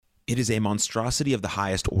It is a monstrosity of the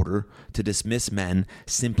highest order to dismiss men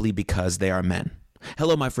simply because they are men.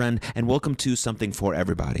 Hello, my friend, and welcome to Something for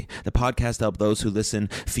Everybody, the podcast to help those who listen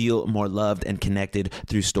feel more loved and connected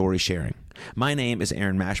through story sharing. My name is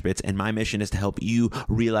Aaron Mashbitz, and my mission is to help you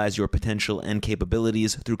realize your potential and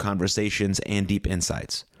capabilities through conversations and deep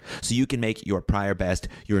insights, so you can make your prior best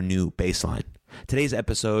your new baseline. Today's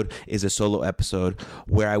episode is a solo episode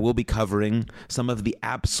where I will be covering some of the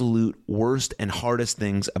absolute worst and hardest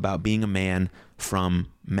things about being a man from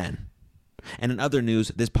men. And in other news,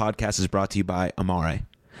 this podcast is brought to you by Amare.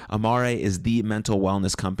 Amare is the mental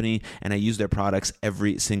wellness company, and I use their products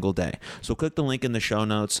every single day. So click the link in the show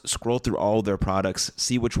notes, scroll through all their products,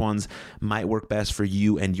 see which ones might work best for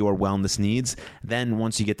you and your wellness needs. Then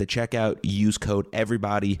once you get to checkout, use code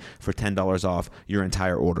EVERYBODY for $10 off your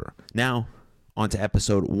entire order. Now, on to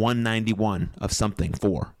episode 191 of Something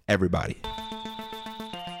for Everybody.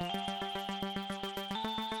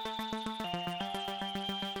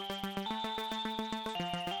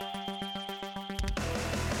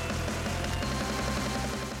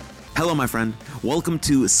 Hello, my friend. Welcome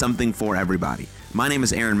to Something for Everybody. My name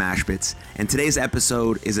is Aaron Mashbitz, and today's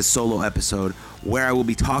episode is a solo episode where I will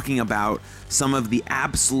be talking about some of the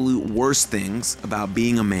absolute worst things about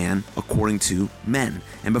being a man according to men.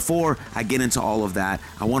 And before I get into all of that,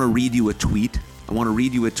 I want to read you a tweet.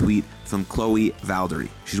 From Chloe Valdery.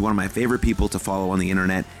 She's one of my favorite people to follow on the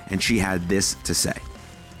internet, and she had this to say.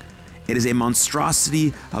 It is a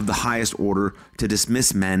monstrosity of the highest order to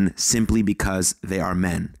dismiss men simply because they are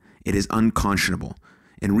men. It is unconscionable.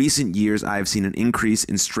 In recent years, I have seen an increase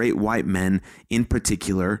in straight white men, in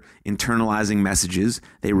particular, internalizing messages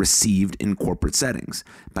they received in corporate settings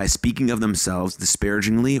by speaking of themselves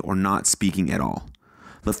disparagingly or not speaking at all.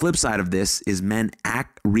 The flip side of this is men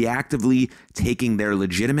reactively taking their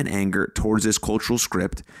legitimate anger towards this cultural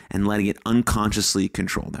script and letting it unconsciously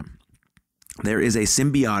control them. There is a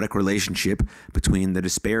symbiotic relationship between the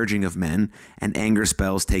disparaging of men and anger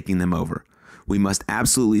spells taking them over. We must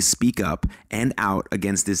absolutely speak up and out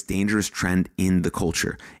against this dangerous trend in the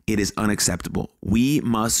culture. It is unacceptable. We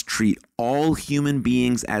must treat all human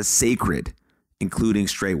beings as sacred, including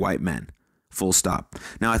straight white men. Full stop.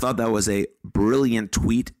 Now, I thought that was a brilliant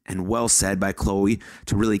tweet and well said by Chloe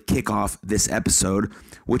to really kick off this episode,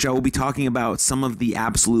 which I will be talking about some of the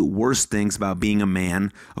absolute worst things about being a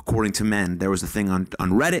man according to men. There was a thing on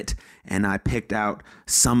Reddit, and I picked out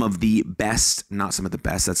some of the best, not some of the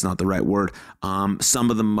best, that's not the right word,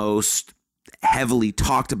 some of the most heavily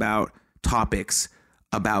talked about topics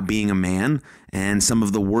about being a man and some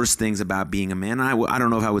of the worst things about being a man. I don't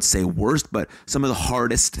know if I would say worst, but some of the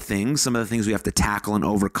hardest things, some of the things we have to tackle and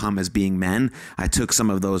overcome as being men. I took some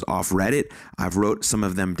of those off Reddit. I've wrote some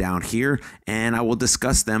of them down here, and I will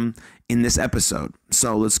discuss them in this episode.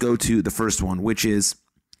 So let's go to the first one, which is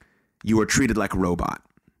you are treated like a robot.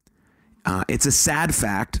 It's a sad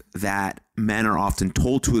fact that men are often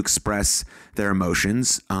told to express their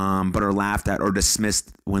emotions, but are laughed at or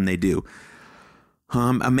dismissed when they do.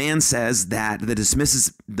 A man says that the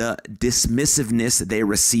dismissiveness they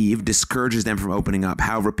receive discourages them from opening up.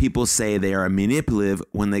 However, people say they are manipulative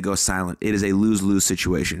when they go silent. It is a lose-lose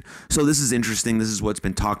situation. So this is interesting. This is what's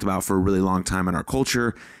been talked about for a really long time in our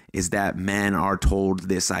culture, is that men are told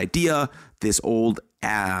this idea, this old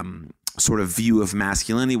sort of view of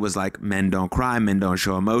masculinity was like men don't cry, men don't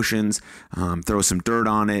show emotions, throw some dirt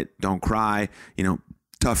on it, don't cry,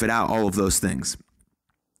 tough it out, all of those things.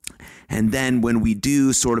 And then when we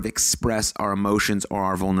do sort of express our emotions or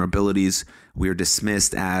our vulnerabilities, we are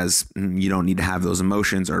dismissed as you don't need to have those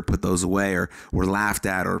emotions or put those away, or we're laughed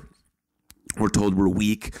at, or we're told we're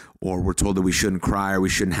weak, or we're told that we shouldn't cry or we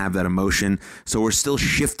shouldn't have that emotion. So we're still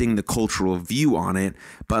shifting the cultural view on it.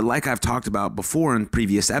 But like I've talked about before in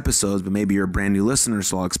previous episodes, but maybe you're a brand new listener,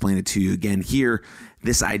 so I'll explain it to you again here.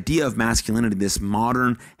 This idea of masculinity, this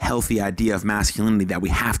modern, healthy idea of masculinity that we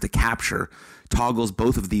have to capture, toggles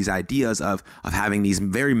both of these ideas of having these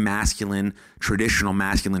very masculine, traditional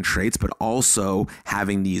masculine traits, but also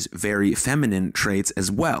having these very feminine traits as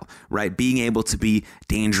well, right? Being able to be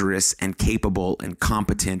dangerous and capable and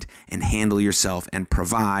competent and handle yourself and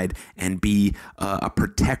provide and be a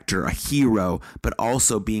protector, a hero, but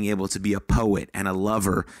also being able to be a poet and a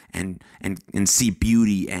lover and see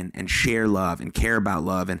beauty and share love and care about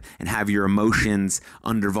love and have your emotions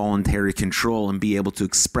under voluntary control and be able to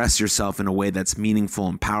express yourself in a way that's meaningful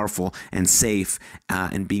and powerful and safe,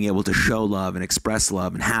 and being able to show love and express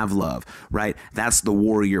love and have love, right? That's the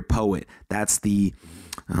warrior poet. That's the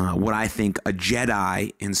what I think a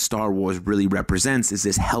Jedi in Star Wars really represents, is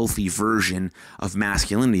this healthy version of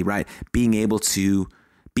masculinity, right? Being able to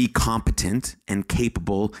be competent and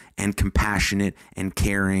capable and compassionate and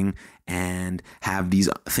caring and have these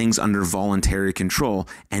things under voluntary control,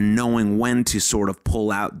 and knowing when to sort of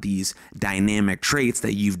pull out these dynamic traits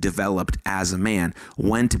that you've developed as a man,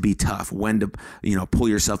 when to be tough, when to, pull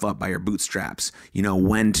yourself up by your bootstraps,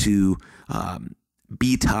 when to,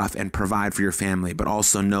 be tough and provide for your family, but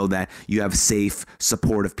also know that you have safe,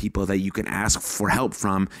 supportive people that you can ask for help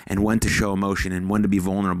from, and when to show emotion and when to be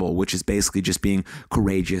vulnerable, which is basically just being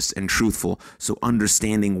courageous and truthful. So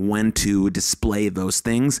understanding when to display those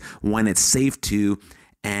things, when it's safe to,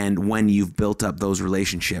 and when you've built up those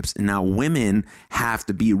relationships. And now women have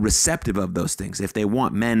to be receptive of those things. If they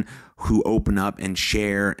want men who open up and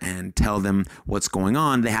share and tell them what's going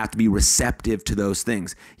on, they have to be receptive to those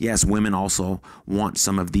things. Yes, women also want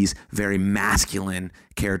some of these very masculine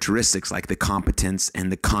characteristics like the competence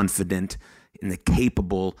and the confident and the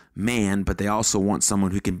capable man, but they also want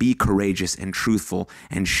someone who can be courageous and truthful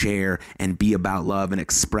and share and be about love and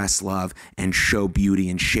express love and show beauty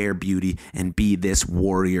and share beauty and be this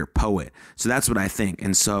warrior poet. So that's what I think.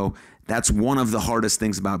 And so that's one of the hardest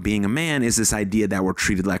things about being a man, is this idea that we're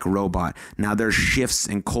treated like a robot. Now, there's shifts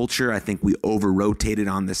in culture. I think we over-rotated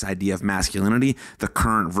on this idea of masculinity. The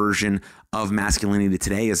current version of masculinity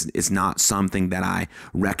today is not something that I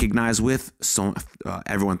recognize with. So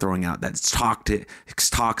everyone throwing out that it's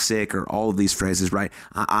toxic or all of these phrases, right?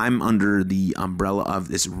 I'm under the umbrella of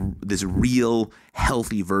this real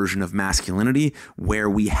healthy version of masculinity where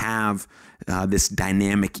we have this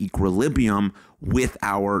dynamic equilibrium with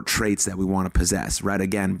our traits that we want to possess, right?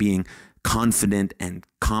 Again, being confident and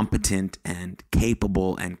competent and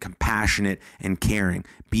capable and compassionate and caring,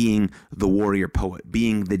 being the warrior poet,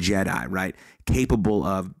 being the Jedi, right? Capable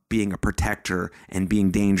of being a protector and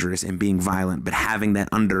being dangerous and being violent, but having that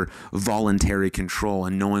under voluntary control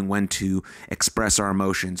and knowing when to express our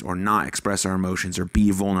emotions or not express our emotions, or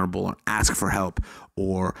be vulnerable or ask for help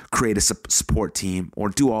or create a support team or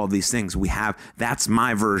do all of these things. That's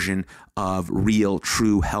my version of real,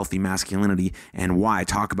 true, healthy masculinity, and why I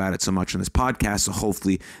talk about it so much on this podcast. So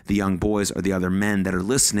hopefully the young boys or the other men that are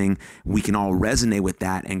listening, we can all resonate with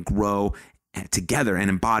that and grow together and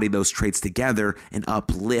embody those traits together and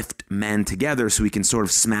uplift men together, so we can sort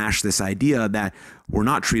of smash this idea that we're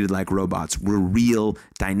not treated like robots. We're real,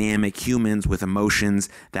 dynamic humans with emotions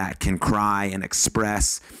that can cry and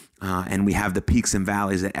express, and we have the peaks and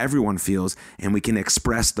valleys that everyone feels, and we can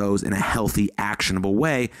express those in a healthy, actionable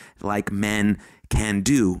way like men can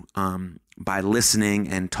do, by listening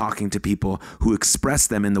and talking to people who express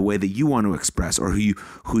them in the way that you want to express, or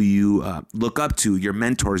who you look up to, your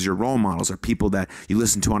mentors, your role models, or people that you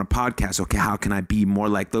listen to on a podcast. Okay, how can I be more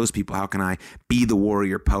like those people? How can I be the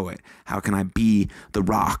warrior poet? How can I be the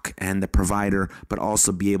rock and the provider, but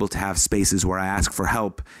also be able to have spaces where I ask for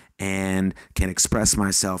help and can express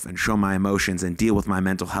myself and show my emotions and deal with my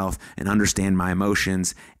mental health and understand my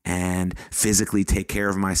emotions and physically take care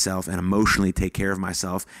of myself and emotionally take care of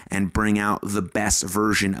myself and bring out the best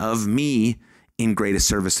version of me in greatest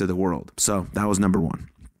service to the world. So that was number one.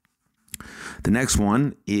 The next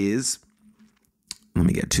one is, let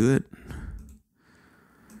me get to it.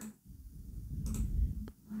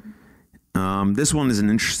 This one is an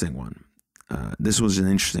interesting one.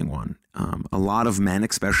 A lot of men,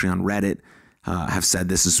 especially on Reddit, have said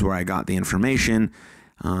this is where I got the information.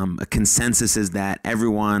 A consensus is that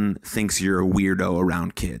everyone thinks you're a weirdo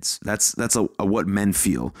around kids. That's what men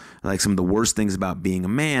feel. Like, some of the worst things about being a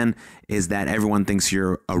man is that everyone thinks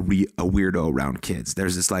you're a weirdo around kids.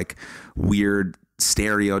 There's this like weird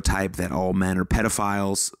stereotype that all men are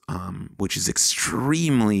pedophiles, which is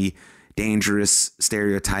extremely dangerous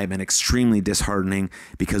stereotype and extremely disheartening,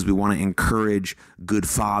 because we want to encourage good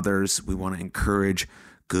fathers. We want to encourage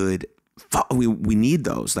good. We need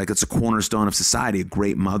those. Like, it's a cornerstone of society. A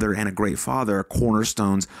great mother and a great father are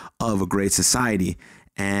cornerstones of a great society.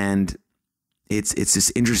 And it's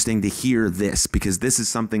just interesting to hear this, because this is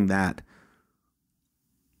something that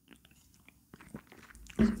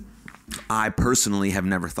I personally have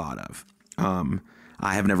never thought of.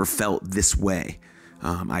 I have never felt this way.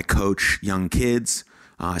 I coach young kids.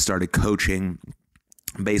 I started coaching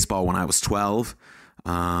baseball when I was 12.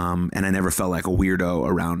 And I never felt like a weirdo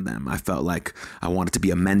around them. I felt like I wanted to be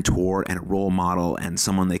a mentor and a role model and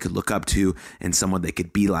someone they could look up to and someone they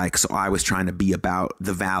could be like. So I was trying to be about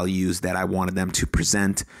the values that I wanted them to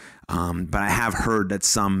present. But I have heard that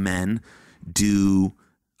some men do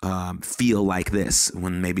feel like this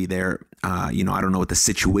when maybe they're, I don't know what the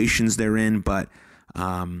situations they're in, but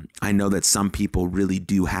I know that some people really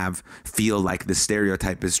do feel like the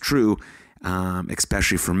stereotype is true.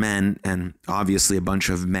 especially for men. And obviously a bunch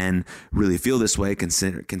of men really feel this way,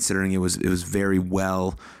 considering it was very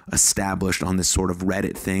well established on this sort of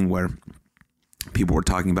Reddit thing where people were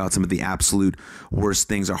talking about some of the absolute worst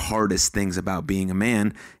things or hardest things about being a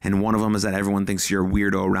man. And one of them is that everyone thinks you're a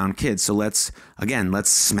weirdo around kids. So let's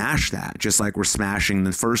smash that. Just like we're smashing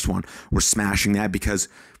the first one. We're smashing that because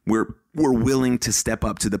we're willing to step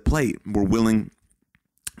up to the plate. We're willing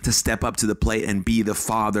to step up to the plate and be the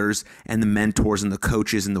fathers and the mentors and the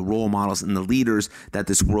coaches and the role models and the leaders that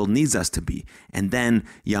this world needs us to be. And then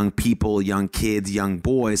young people, young kids, young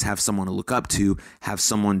boys have someone to look up to, have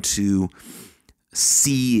someone to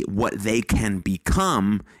see what they can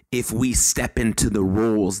become if we step into the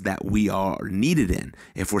roles that we are needed in.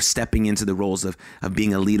 If we're stepping into the roles of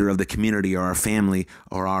being a leader of the community or our family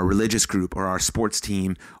or our religious group or our sports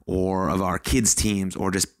team or of our kids' teams,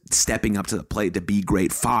 or just stepping up to the plate to be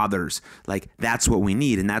great fathers. Like, that's what we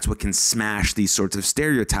need. And that's what can smash these sorts of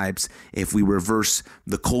stereotypes if we reverse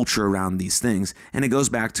the culture around these things. And it goes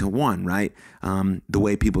back to one, right? The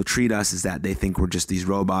way people treat us is that they think we're just these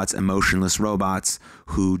robots, emotionless robots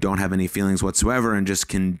who don't have any feelings whatsoever and just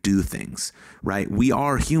can do things, right? We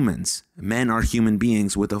are humans. Men are human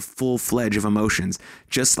beings with a full fledged of emotions,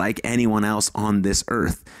 just like anyone else on this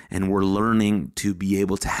earth. And we're learning to be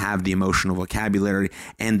able to have the emotional vocabulary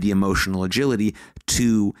and the emotional agility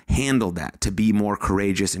to handle that, to be more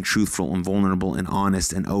courageous and truthful and vulnerable and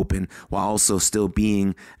honest and open, while also still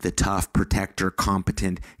being the tough, protector,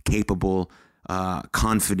 competent, capable,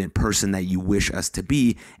 confident person that you wish us to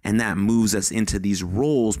be. And that moves us into these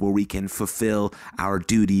roles where we can fulfill our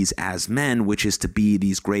duties as men, which is to be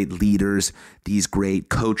these great leaders, these great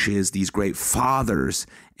coaches, these great fathers.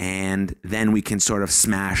 And then we can sort of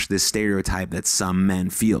smash this stereotype that some men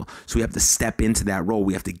feel. So we have to step into that role.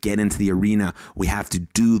 We have to get into the arena. We have to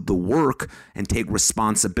do the work and take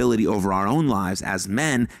responsibility over our own lives as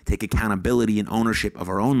men, take accountability and ownership of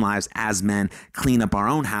our own lives as men, clean up our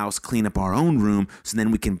own house, clean up our own room, so then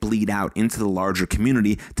we can bleed out into the larger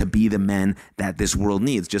community to be the men that this world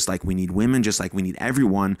needs. Just like we need women, just like we need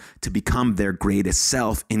everyone to become their greatest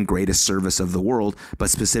self in greatest service of the world. But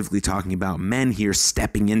specifically talking about men here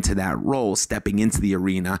stepping into that role, stepping into the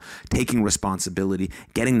arena, taking responsibility,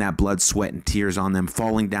 getting that blood, sweat, and tears on them,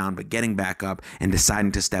 falling down, but getting back up and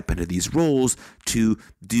deciding to step into these roles to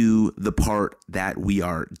do the part that we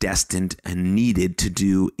are destined and needed to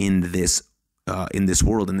do in this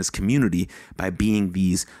world, in this community, by being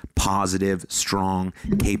these positive, strong,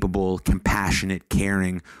 capable, compassionate,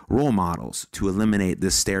 caring role models to eliminate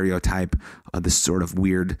this stereotype, this sort of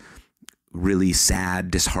weird, really sad,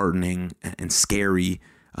 disheartening, and scary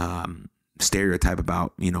stereotype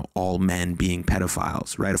about, all men being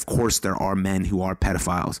pedophiles, right? Of course, there are men who are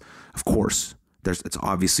pedophiles. Of course, it's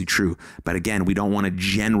obviously true. But again, we don't want to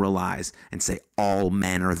generalize and say all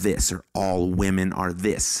men are this or all women are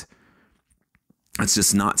this. It's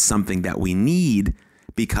just not something that we need,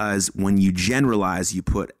 because when you generalize, you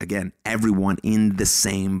put, again, everyone in the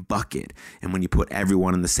same bucket. And when you put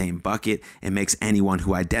everyone in the same bucket, it makes anyone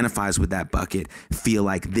who identifies with that bucket feel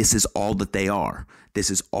like this is all that they are. This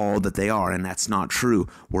is all that they are. And that's not true.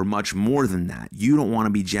 We're much more than that. You don't want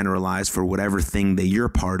to be generalized for whatever thing that you're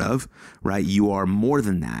part of, right? You are more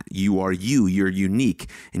than that. You are you. You're unique.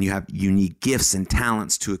 And you have unique gifts and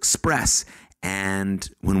talents to express. And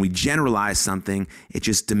when we generalize something, it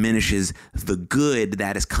just diminishes the good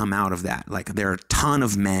that has come out of that. Like, there are a ton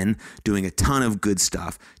of men doing a ton of good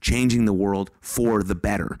stuff, changing the world for the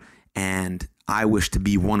better. And I wish to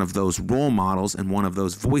be one of those role models and one of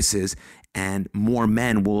those voices. And more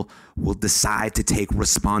men will decide to take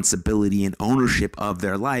responsibility and ownership of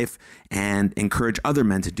their life and encourage other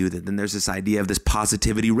men to do that. Then there's this idea of this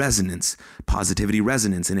positivity resonance,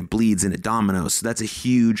 and it bleeds and it dominoes. So that's a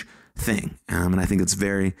huge thing. And I think it's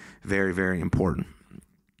very, very, very important.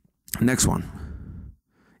 Next one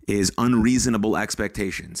is unreasonable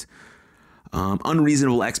expectations.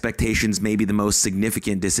 Unreasonable expectations may be the most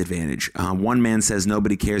significant disadvantage. One man says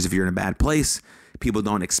nobody cares if you're in a bad place. People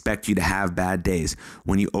don't expect you to have bad days.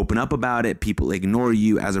 When you open up about it, people ignore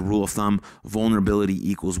you. As a rule of thumb, vulnerability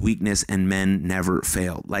equals weakness, and men never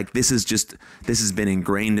fail. Like, this has been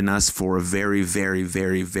ingrained in us for a very, very,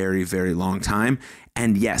 very, very, very long time.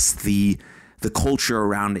 And yes, the culture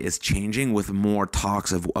around it is changing with more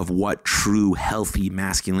talks of what true healthy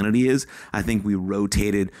masculinity is. I think we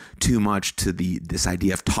rotated too much to this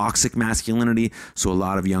idea of toxic masculinity. So a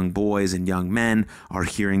lot of young boys and young men are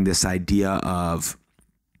hearing this idea of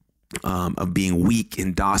of being weak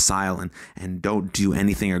and docile and don't do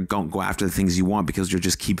anything or don't go after the things you want because you'll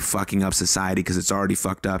just keep fucking up society because it's already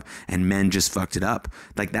fucked up and men just fucked it up.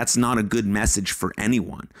 Like, that's not a good message for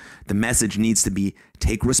anyone. The message needs to be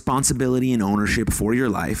take responsibility and ownership for your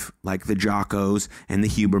life, like the Jockos and the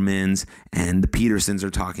Hubermans and the Petersons are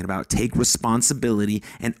talking about. Take responsibility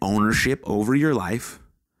and ownership over your life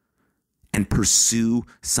and pursue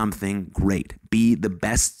something great. Be the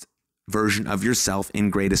best version of yourself in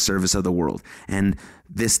greatest service of the world. And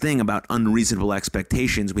this thing about unreasonable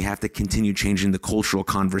expectations, we have to continue changing the cultural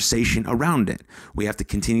conversation around it. We have to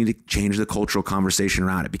continue to change the cultural conversation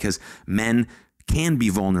around it because men can be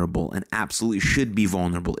vulnerable and absolutely should be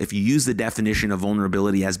vulnerable. If you use the definition of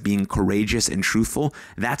vulnerability as being courageous and truthful,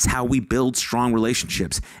 that's how we build strong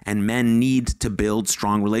relationships. And men need to build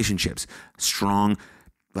strong relationships, strong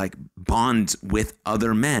like bonds with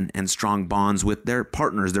other men and strong bonds with their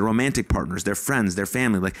partners, their romantic partners, their friends, their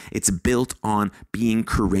family. Like, it's built on being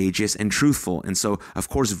courageous and truthful. And so, of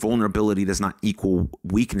course, vulnerability does not equal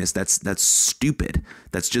weakness. That's stupid.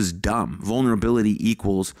 That's just dumb. Vulnerability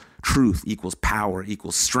equals truth, equals power,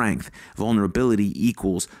 equals strength. Vulnerability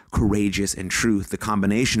equals courageous and truth. The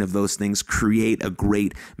combination of those things create a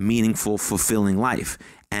great, meaningful, fulfilling life.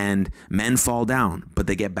 And men fall down, but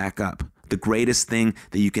they get back up. The greatest thing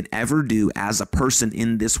that you can ever do as a person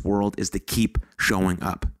in this world is to keep showing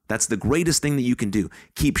up. That's the greatest thing that you can do.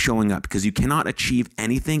 Keep showing up, because you cannot achieve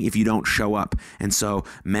anything if you don't show up. And so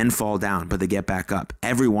men fall down, but they get back up.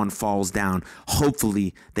 Everyone falls down.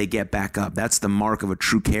 Hopefully they get back up. That's the mark of a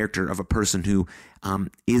true character of a person who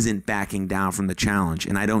isn't backing down from the challenge.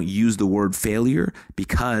 And I don't use the word failure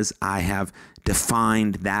because I have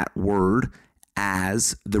defined that word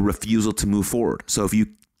as the refusal to move forward. So if you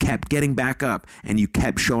kept getting back up and you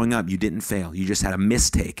kept showing up, you didn't fail. You just had a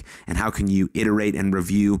mistake. And how can you iterate and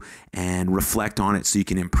review and reflect on it so you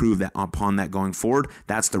can improve that upon that going forward?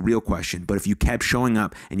 That's the real question. But if you kept showing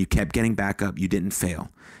up and you kept getting back up, you didn't fail.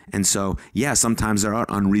 And so, yeah, sometimes there are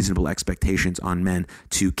unreasonable expectations on men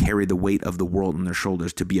to carry the weight of the world on their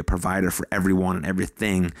shoulders, to be a provider for everyone and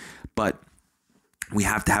everything. But we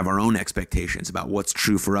have to have our own expectations about what's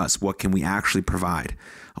true for us. What can we actually provide?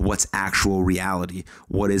 What's actual reality?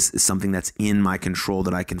 What is something that's in my control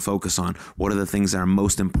that I can focus on? What are the things that are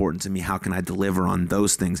most important to me? How can I deliver on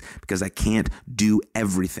those things? Because I can't do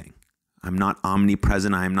everything. I'm not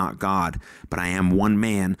omnipresent. I am not God, but I am one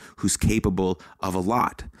man who's capable of a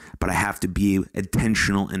lot. But I have to be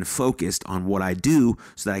intentional and focused on what I do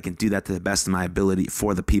so that I can do that to the best of my ability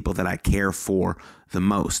for the people that I care for the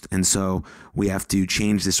most. And so we have to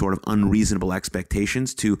change this sort of unreasonable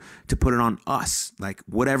expectations to put it on us. Like,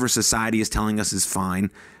 whatever society is telling us is fine,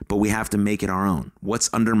 but we have to make it our own. What's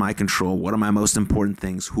under my control? What are my most important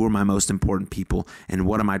things? Who are my most important people? And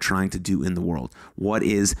what am I trying to do in the world? What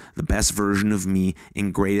is the best version of me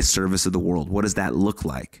in greatest service of the world? What does that look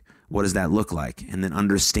like? What does that look like? And then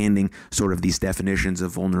understanding sort of these definitions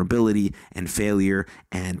of vulnerability and failure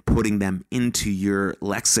and putting them into your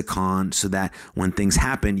lexicon so that when things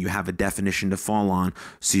happen, you have a definition to fall on,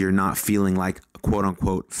 so you're not feeling like quote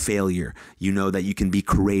unquote failure. You know that you can be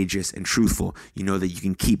courageous and truthful. You know that you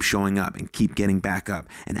can keep showing up and keep getting back up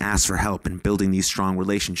and ask for help and building these strong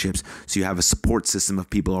relationships. So you have a support system of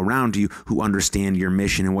people around you who understand your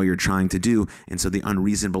mission and what you're trying to do. And so the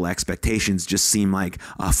unreasonable expectations just seem like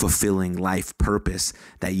a fulfilling life purpose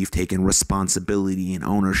that you've taken responsibility and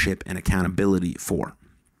ownership and accountability for.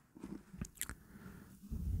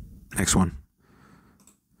 Next one.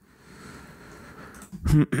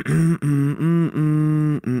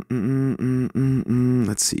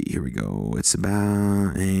 Let's see. Here we go.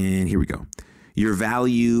 Here we go. Your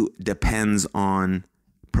value depends on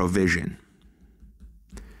provision.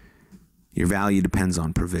 Your value depends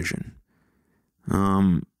on provision.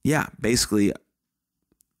 Basically,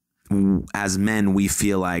 as men, we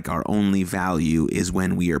feel like our only value is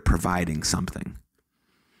when we are providing something.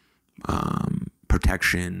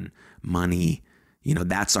 Protection, money,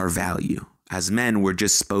 that's our value. As men, we're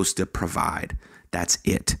just supposed to provide. That's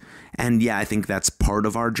it. And yeah, I think that's part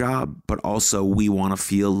of our job, but also we want to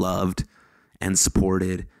feel loved and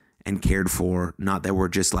supported and cared for. Not that we're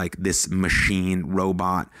just like this machine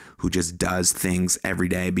robot who just does things every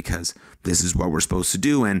day because this is what we're supposed to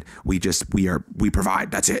do. And we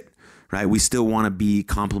provide. That's it. Right? We still want to be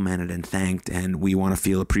complimented and thanked, and we want to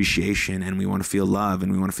feel appreciation, and we want to feel love,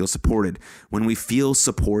 and we want to feel supported. When we feel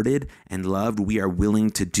supported and loved, we are willing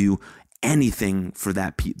to do anything for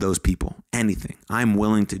those people. Anything. I'm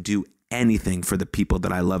willing to do anything for the people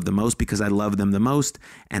that I love the most because I love them the most,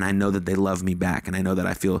 and I know that they love me back, and I know that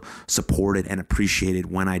I feel supported and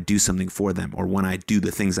appreciated when I do something for them or when I do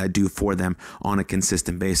the things I do for them on a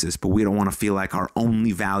consistent basis. But we don't want to feel like our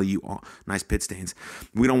only value, nice pit stains,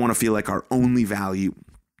 we don't want to feel like our only value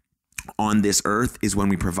on this earth is when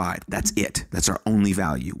we provide. That's it. That's our only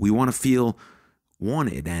value. We want to feel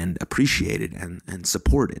wanted and appreciated and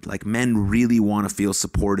supported. Like, men really want to feel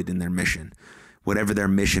supported in their mission. Whatever their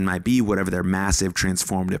mission might be, whatever their massive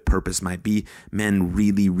transformative purpose might be, men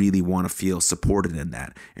really, really want to feel supported in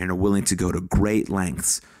that and are willing to go to great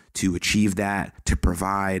lengths to achieve that, to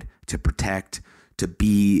provide, to protect, to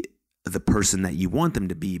be the person that you want them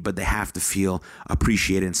to be, but they have to feel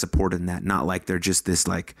appreciated and supported in that, not like they're just this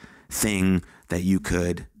like thing that you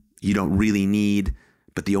don't really need,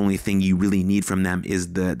 but the only thing you really need from them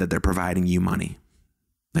is that they're providing you money.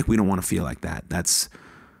 Like, we don't want to feel like that. That's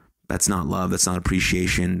not love. That's not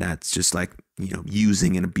appreciation. That's just like,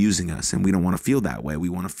 using and abusing us. And we don't want to feel that way. We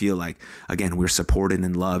want to feel like, again, we're supported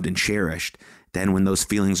and loved and cherished. Then when those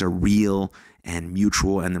feelings are real and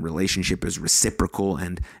mutual and the relationship is reciprocal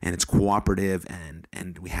and it's cooperative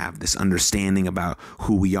and we have this understanding about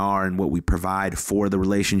who we are and what we provide for the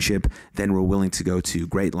relationship, then we're willing to go to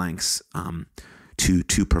great lengths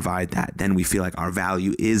to provide that. Then we feel like our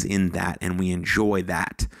value is in that and we enjoy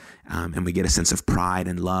that. And we get a sense of pride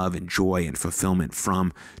and love and joy and fulfillment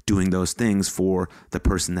from doing those things for the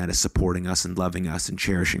person that is supporting us and loving us and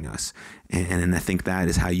cherishing us. And I think that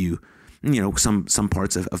is how some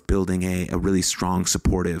parts of building a really strong,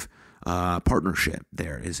 supportive partnership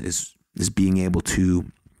there is being able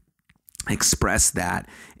to express that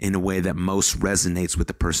in a way that most resonates with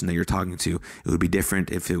the person that you're talking to. It would be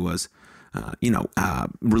different if it was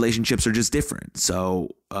relationships are just different.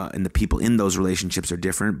 So, and the people in those relationships are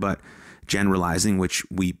different, but generalizing, which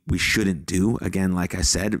we shouldn't do, again, like I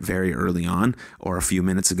said, very early on or a few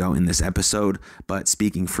minutes ago in this episode, but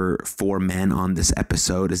speaking for men on this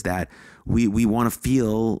episode is that we want to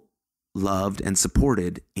feel loved and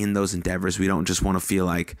supported in those endeavors. We don't just want to feel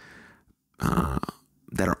like,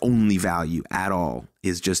 that our only value at all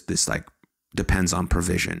is just this like depends on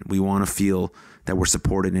provision. We want to feel that we're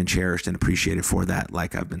supported and cherished and appreciated for that,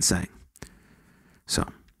 like I've been saying. So,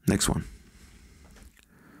 next one.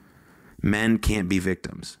 Men can't be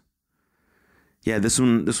victims. Yeah, this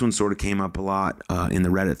one sort of came up a lot in the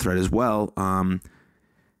Reddit thread as well.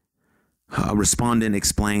 A respondent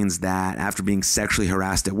explains that after being sexually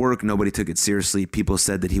harassed at work, nobody took it seriously. People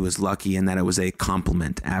said that he was lucky and that it was a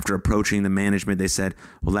compliment. After approaching the management, they said,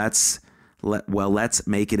 let's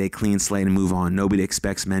make it a clean slate and move on. Nobody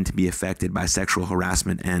expects men to be affected by sexual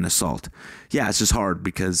harassment and assault. Yeah, it's just hard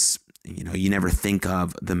because, you never think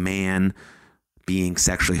of the man being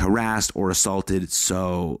sexually harassed or assaulted.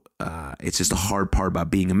 So it's just a hard part about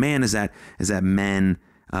being a man is that men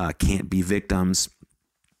can't be victims.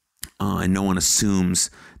 And no one assumes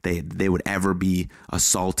they would ever be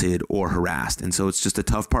assaulted or harassed. And so it's just a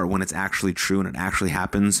tough part when it's actually true and it actually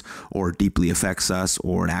happens or deeply affects us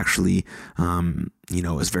or it actually,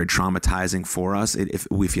 is very traumatizing for us. If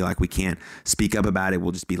we feel like we can't speak up about it,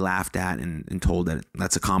 we'll just be laughed at and told that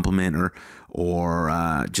that's a compliment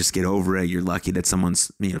or just get over it. You're lucky that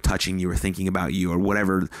someone's, touching you or thinking about you or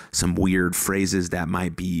whatever, some weird phrases that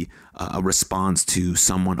might be a response to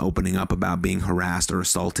someone opening up about being harassed or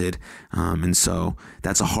assaulted. And so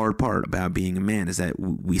that's a hard part about being a man is that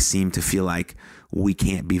we seem to feel like we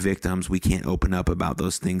can't be victims. We can't open up about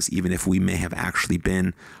those things, even if we may have actually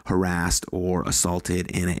been harassed or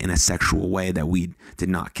assaulted in a sexual way that we did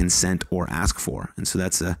not consent or ask for. And so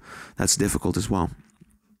that's difficult as well.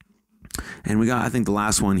 And I think the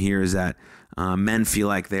last one here is that men feel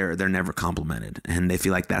like they're never complimented, and they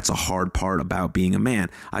feel like that's a hard part about being a man.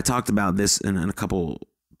 I talked about this in a couple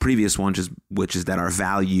previous ones, which is that our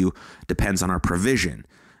value depends on our provision.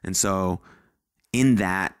 And so in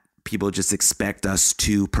that, people just expect us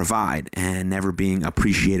to provide, and never being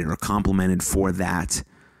appreciated or complimented for that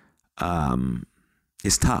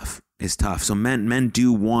is tough. So men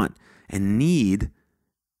do want and need,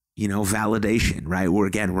 validation, right?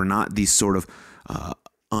 We're not these sort of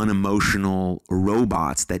unemotional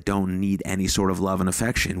robots that don't need any sort of love and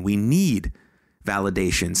affection. We need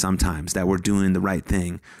validation sometimes that we're doing the right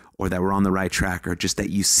thing or that we're on the right track or just that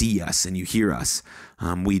you see us and you hear us.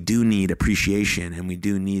 We do need appreciation and we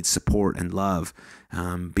do need support and love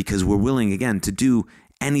because we're willing, again, to do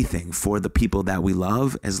anything for the people that we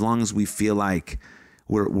love as long as we feel like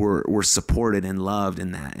we're supported and loved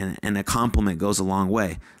in that. And a compliment goes a long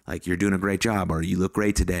way. Like, you're doing a great job, or you look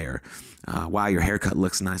great today, or wow, your haircut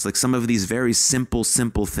looks nice. Like, some of these very simple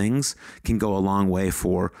things can go a long way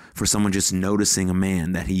for someone just noticing a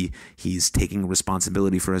man that he's taking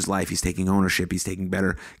responsibility for his life. He's taking ownership. He's taking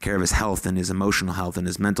better care of his health and his emotional health and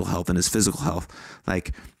his mental health and his physical health.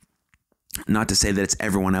 Like, not to say that it's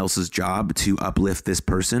everyone else's job to uplift this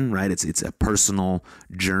person, right? It's a personal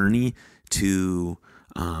journey to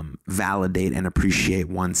validate and appreciate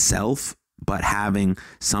oneself, but having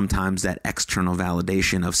sometimes that external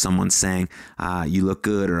validation of someone saying, you look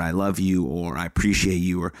good, or I love you, or I appreciate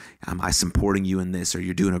you, or I'm supporting you in this, or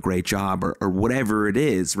you're doing a great job, or whatever it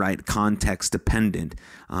is, right? Context dependent.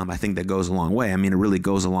 I think that goes a long way. I mean, it really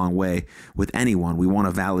goes a long way with anyone. We want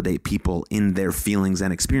to validate people in their feelings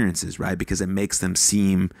and experiences, right? Because it makes them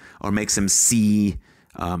see,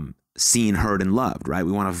 seen, heard, and loved, right?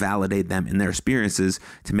 We want to validate them in their experiences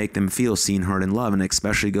to make them feel seen, heard, and loved. And it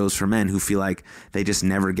especially goes for men who feel like they just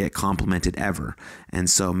never get complimented ever. And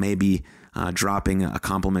so maybe dropping a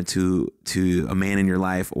compliment to a man in your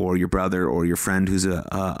life, or your brother, or your friend who's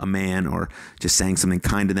a man, or just saying something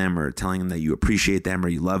kind to them, or telling them that you appreciate them or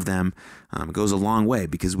you love them, goes a long way,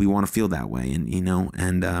 because we want to feel that way.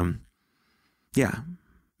 And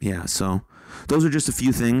so those are just a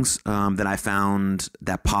few things that I found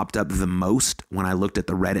that popped up the most when I looked at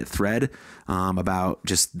the Reddit thread about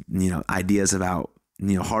just, ideas about,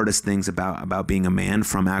 hardest things about being a man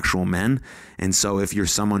from actual men. And so if you're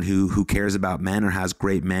someone who cares about men, or has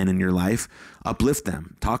great men in your life, uplift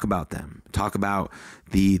them, talk about them, talk about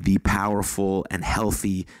the powerful and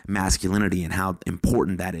healthy masculinity, and how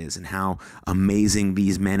important that is, and how amazing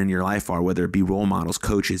these men in your life are, whether it be role models,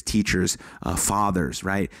 coaches, teachers, fathers,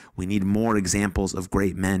 right? We need more examples of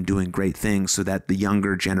great men doing great things, so that the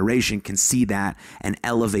younger generation can see that and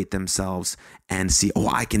elevate themselves and see, oh,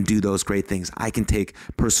 I can do those great things. I can take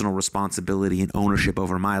personal responsibility and ownership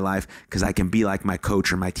over my life, because I can be like my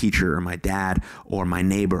coach, or my teacher, or my dad, or my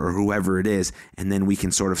neighbor, or whoever it is. And then we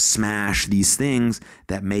can sort of smash these things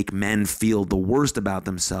that make men feel the worst about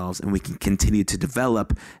themselves, and we can continue to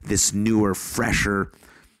develop this newer, fresher,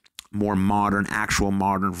 more modern, actual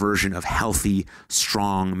modern version of healthy,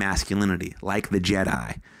 strong masculinity, like the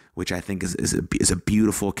Jedi, which I think is a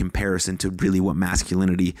beautiful comparison to really what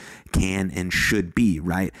masculinity can and should be,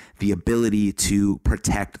 right? The ability to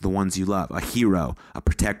protect the ones you love, a hero, a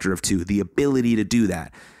protector of two, the ability to do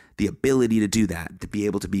that, to be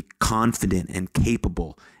able to be confident and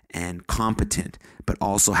capable and competent, but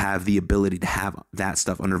also have the ability to have that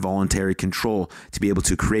stuff under voluntary control, to be able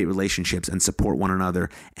to create relationships and support one another,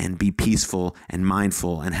 and be peaceful and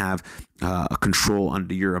mindful, and have a control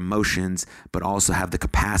under your emotions, but also have the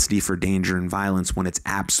capacity for danger and violence when it's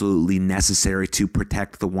absolutely necessary to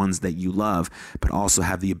protect the ones that you love, but also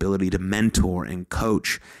have the ability to mentor and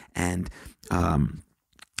coach and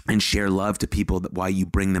share love to people, while you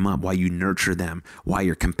bring them up, while you nurture them, while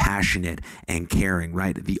you're compassionate and caring,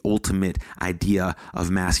 right? The ultimate idea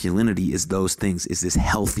of masculinity is those things, is this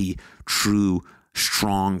healthy, true,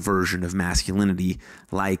 strong version of masculinity,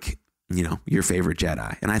 like, your favorite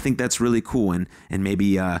Jedi. And I think that's really cool. And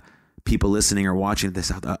maybe people listening or watching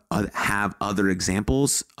this have other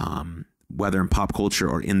examples, whether in pop culture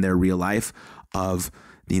or in their real life, of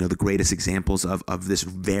the greatest examples of this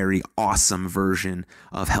very awesome version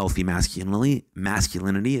of healthy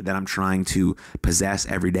masculinity that I'm trying to possess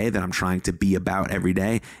every day, that I'm trying to be about every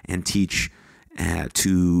day, and teach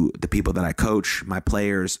to the people that I coach, my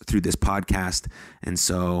players, through this podcast. And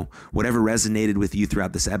so whatever resonated with you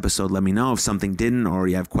throughout this episode, let me know. If something didn't, or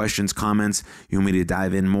you have questions, comments, you want me to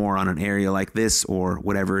dive in more on an area like this, or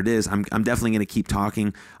whatever it is, I'm definitely going to keep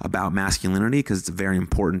talking about masculinity, because it's a very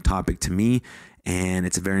important topic to me. And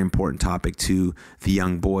it's a very important topic to the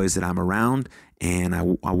young boys that I'm around. And I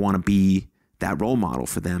want to be that role model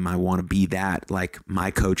for them. I want to be that, like my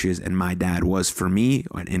coaches and my dad was for me,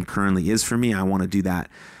 and currently is for me. I want to do that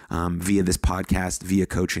via this podcast, via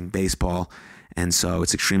coaching baseball. And so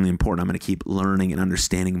it's extremely important. I'm going to keep learning and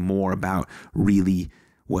understanding more about really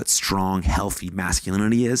what strong, healthy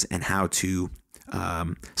masculinity is, and how to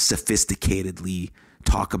sophisticatedly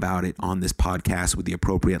talk about it on this podcast with the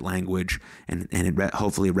appropriate language, and it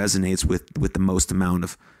hopefully resonates with the most amount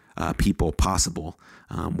of people possible,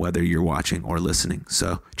 whether you're watching or listening.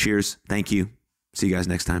 So cheers. Thank you. See you guys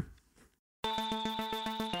next time.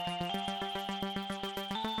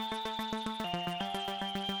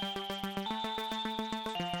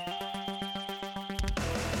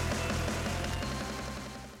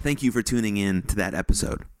 Thank you for tuning in to that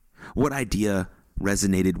episode. What idea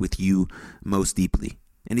resonated with you most deeply?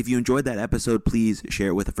 And if you enjoyed that episode, please share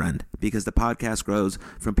it with a friend, because the podcast grows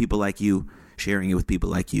from people like you sharing it with people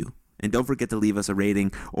like you. And don't forget to leave us a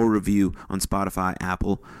rating or review on Spotify,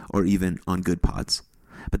 Apple, or even on Good Pods.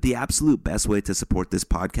 But the absolute best way to support this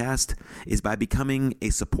podcast is by becoming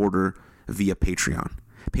a supporter via Patreon.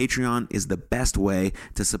 Patreon is the best way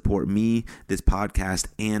to support me, this podcast,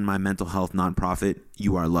 and my mental health nonprofit,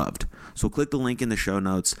 You Are Loved. So click the link in the show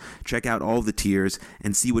notes, check out all the tiers,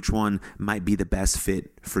 and see which one might be the best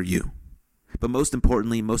fit for you. But most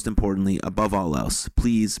importantly, above all else,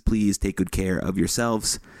 please take good care of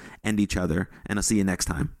yourselves and each other, and I'll see you next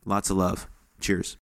time. Lots of love. Cheers.